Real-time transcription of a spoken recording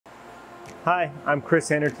Hi, I'm Chris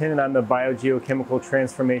Anderton and I'm the Biogeochemical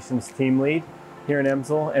Transformations team lead here in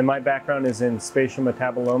EMSL, and my background is in spatial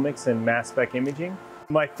metabolomics and mass spec imaging.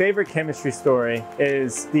 My favorite chemistry story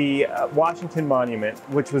is the Washington Monument,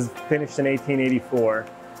 which was finished in 1884.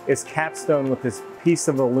 It's capstone with this piece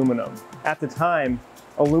of aluminum. At the time,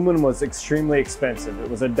 aluminum was extremely expensive. It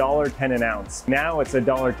was $1.10 an ounce. Now it's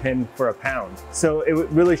 $1.10 for a pound. So it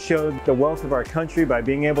really showed the wealth of our country by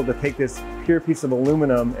being able to take this pure piece of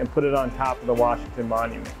aluminum and put it on top of the Washington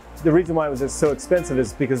Monument. The reason why it was so expensive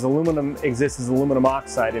is because aluminum exists as aluminum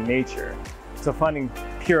oxide in nature. So finding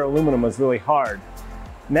pure aluminum was really hard.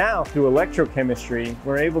 Now, through electrochemistry,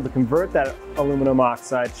 we're able to convert that aluminum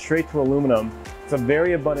oxide straight to aluminum. It's a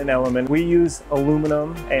very abundant element. We use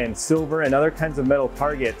aluminum and silver and other kinds of metal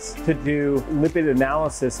targets to do lipid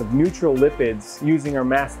analysis of neutral lipids using our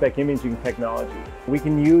mass spec imaging technology. We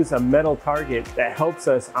can use a metal target that helps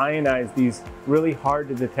us ionize these really hard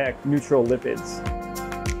to detect neutral lipids.